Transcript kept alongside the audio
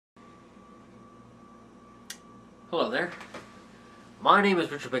Hello there. My name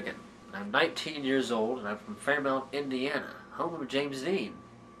is Richard Weigand. I'm 19 years old and I'm from Fairmount, Indiana, home of James Dean.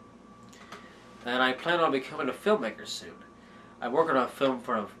 And I plan on becoming a filmmaker soon. I'm working on a film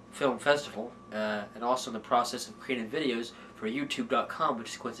for a film festival and also in the process of creating videos for YouTube.com,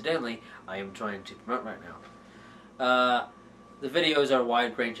 which coincidentally I am trying to promote right now. The videos are a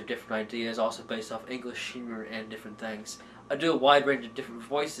wide range of different ideas, also based off English humor and different things. I do a wide range of different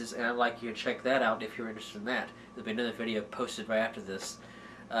voices, and I'd like you to check that out if you're interested in that. There'll be another video posted right after this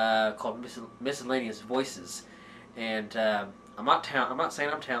called Miscellaneous Voices. And I'm not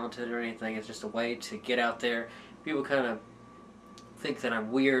saying I'm talented or anything. It's just a way to get out there. People kind of think that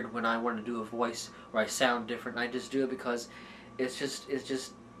I'm weird when I want to do a voice or I sound different. I just do it because it's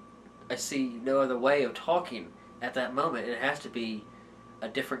just I see no other way of talking at that moment. It has to be a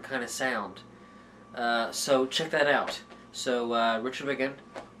different kind of sound. So check that out. So Richard Weigand,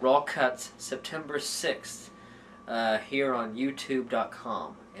 Raw Cuts, September 6th, here on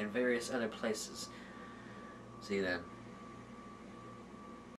YouTube.com and various other places. See you then.